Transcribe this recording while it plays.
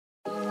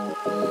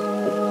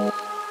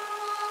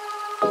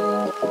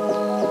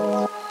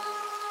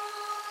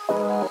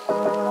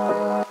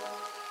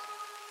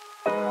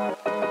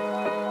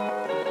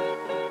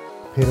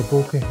Peter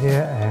Bulker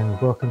here,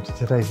 and welcome to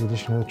today's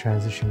edition of the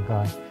Transition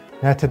Guy.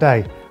 Now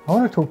today, I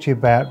want to talk to you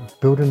about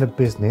building a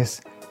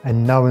business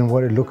and knowing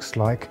what it looks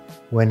like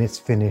when it's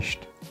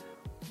finished.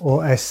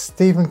 Or as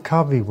Stephen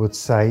Covey would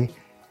say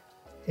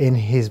in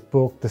his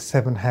book, The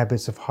 7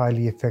 Habits of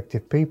Highly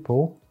Effective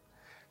People,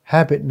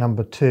 habit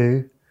number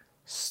 2,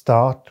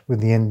 start with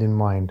the end in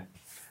mind.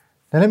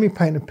 Now let me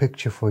paint a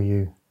picture for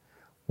you.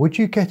 Would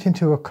you get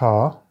into a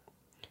car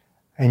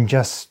and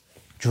just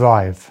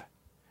drive?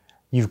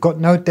 You've got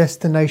no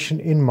destination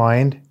in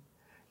mind.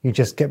 You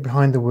just get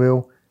behind the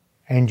wheel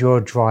and you're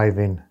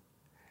driving.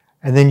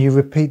 And then you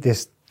repeat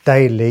this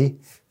daily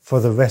for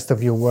the rest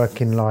of your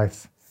working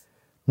life.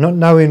 Not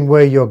knowing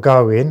where you're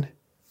going,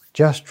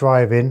 just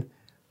driving,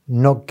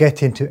 not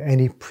getting to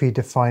any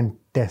predefined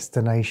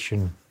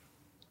destination.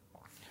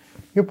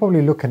 You're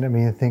probably looking at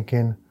me and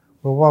thinking,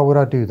 well, why would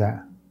I do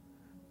that?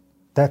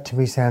 That to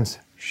me sounds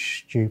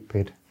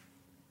stupid.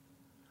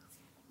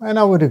 And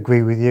I would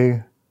agree with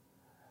you.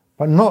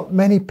 But not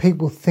many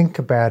people think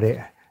about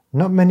it.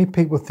 Not many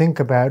people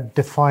think about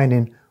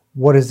defining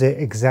what is it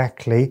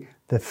exactly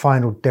the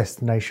final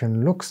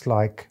destination looks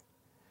like.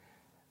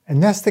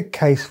 And that's the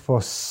case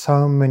for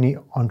so many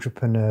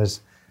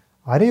entrepreneurs.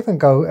 I'd even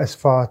go as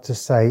far to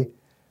say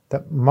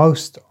that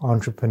most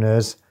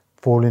entrepreneurs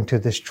fall into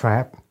this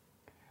trap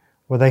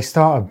where they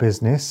start a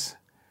business,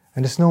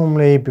 and it's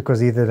normally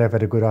because either they've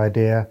had a good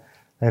idea,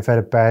 they've had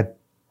a bad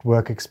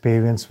work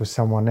experience with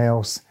someone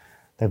else,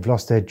 they've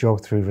lost their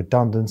job through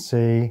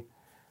redundancy,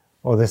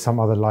 or there's some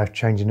other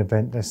life-changing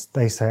event that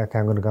they say, okay,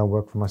 I'm going to go and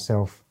work for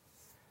myself.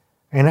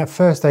 And at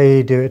first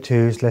they do it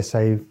to, let's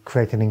say,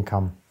 create an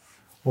income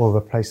or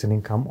replace an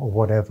income or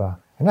whatever.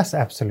 And that's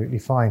absolutely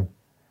fine.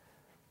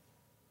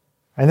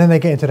 And then they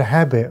get into the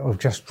habit of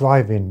just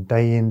driving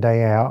day in,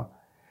 day out.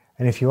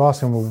 And if you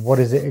ask them, well, what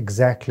is it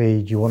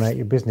exactly you want out of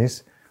your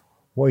business?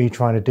 What are you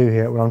trying to do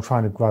here? Well, I'm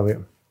trying to grow it.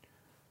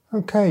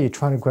 Okay, you're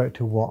trying to grow it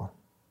to what?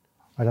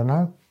 I don't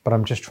know. But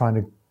I'm just trying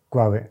to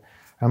grow it.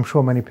 I'm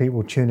sure many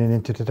people tuning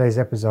into today's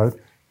episode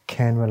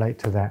can relate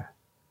to that.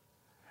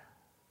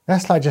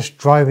 That's like just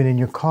driving in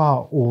your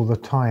car all the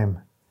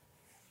time.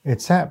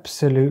 It's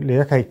absolutely,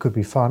 okay, it could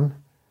be fun,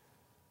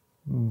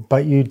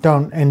 but you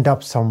don't end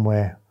up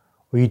somewhere,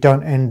 or you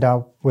don't end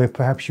up where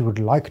perhaps you would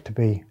like to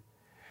be.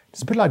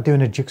 It's a bit like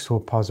doing a jigsaw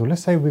puzzle.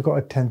 Let's say we've got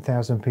a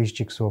 10,000 piece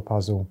jigsaw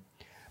puzzle,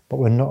 but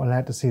we're not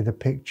allowed to see the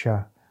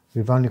picture.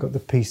 We've only got the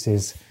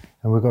pieces,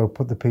 and we've got to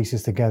put the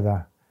pieces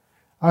together.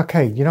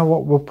 Okay, you know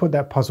what? We'll put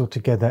that puzzle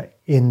together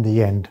in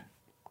the end.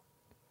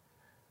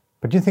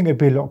 But do you think it'd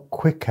be a lot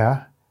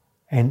quicker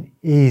and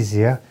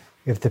easier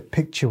if the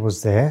picture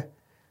was there,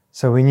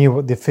 so we knew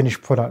what the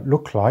finished product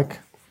looked like?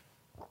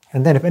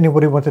 And then if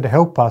anybody wanted to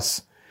help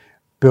us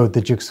build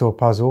the jigsaw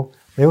puzzle,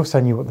 they also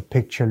knew what the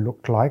picture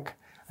looked like,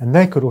 and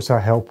they could also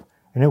help,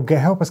 and it would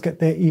help us get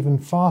there even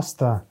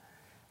faster.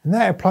 And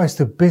that applies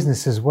to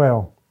business as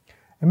well.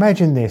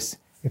 Imagine this.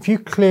 If you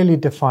clearly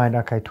defined,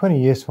 okay,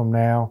 20 years from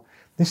now,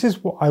 this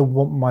is what I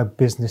want my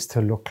business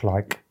to look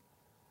like.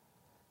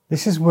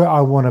 This is where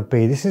I want to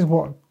be. This is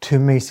what, to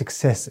me,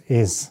 success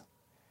is.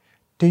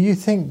 Do you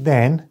think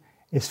then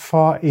it's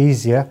far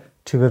easier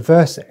to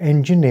reverse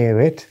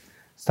engineer it,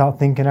 start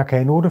thinking,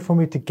 okay, in order for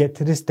me to get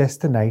to this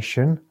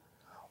destination,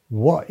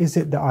 what is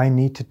it that I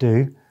need to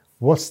do?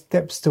 What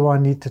steps do I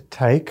need to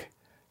take?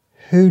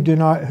 Who do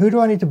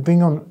I need to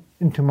bring on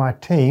into my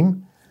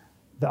team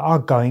that are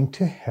going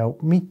to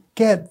help me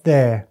get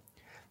there?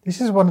 This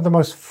is one of the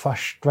most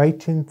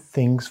frustrating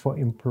things for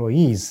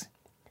employees.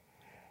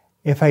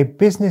 If a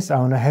business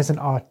owner hasn't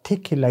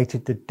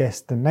articulated the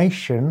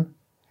destination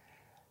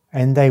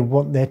and they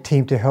want their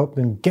team to help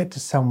them get to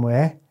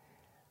somewhere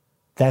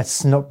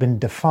that's not been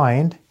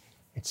defined,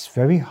 it's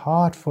very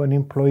hard for an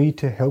employee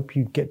to help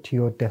you get to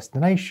your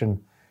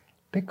destination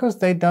because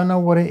they don't know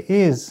what it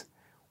is.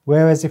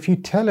 Whereas if you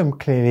tell them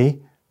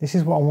clearly, this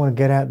is what I want to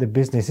get out of the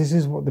business, this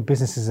is what the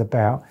business is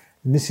about,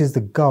 and this is the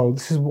goal,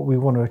 this is what we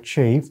want to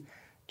achieve,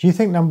 do you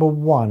think, number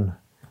one,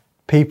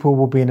 people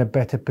will be in a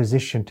better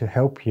position to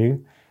help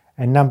you?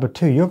 And number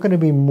two, you're going to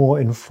be more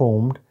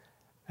informed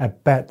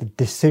about the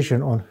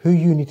decision on who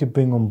you need to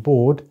bring on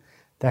board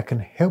that can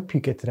help you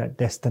get to that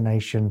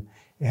destination.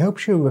 It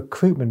helps your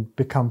recruitment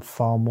become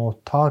far more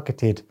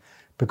targeted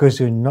because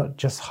you're not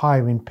just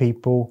hiring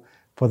people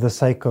for the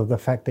sake of the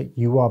fact that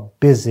you are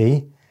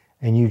busy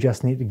and you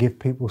just need to give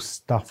people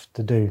stuff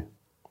to do.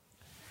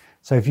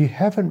 So if you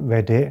haven't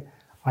read it,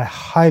 I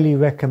highly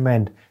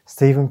recommend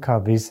Stephen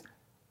Covey's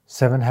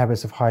 7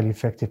 Habits of Highly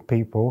Effective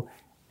People.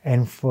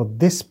 And for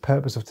this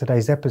purpose of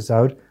today's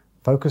episode,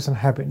 focus on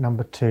habit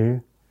number 2,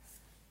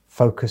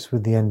 focus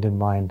with the end in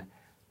mind.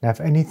 Now,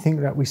 if anything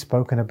that we've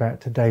spoken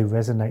about today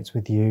resonates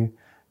with you,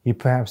 you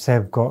perhaps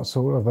have got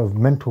sort of a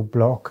mental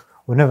block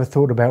or never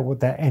thought about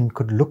what that end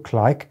could look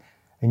like,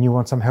 and you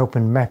want some help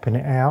in mapping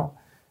it out,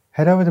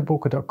 head over to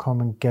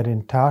bulker.com and get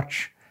in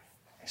touch.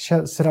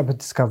 Set up a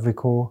discovery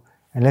call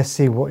and let's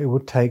see what it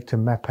would take to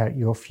map out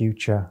your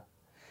future.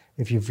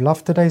 If you've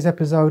loved today's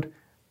episode,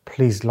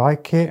 please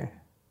like it,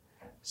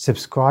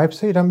 subscribe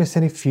so you don't miss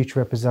any future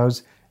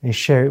episodes, and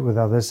share it with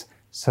others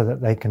so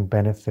that they can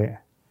benefit.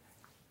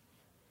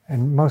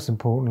 And most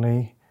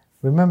importantly,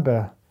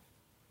 remember,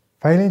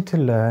 failing to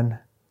learn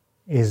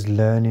is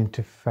learning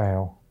to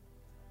fail.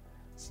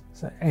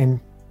 And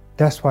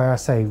that's why I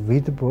say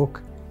read the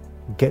book,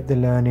 get the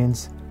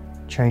learnings,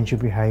 change your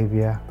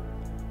behavior,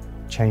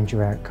 change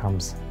your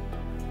outcomes.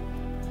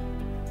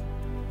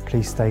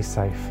 Please stay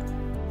safe.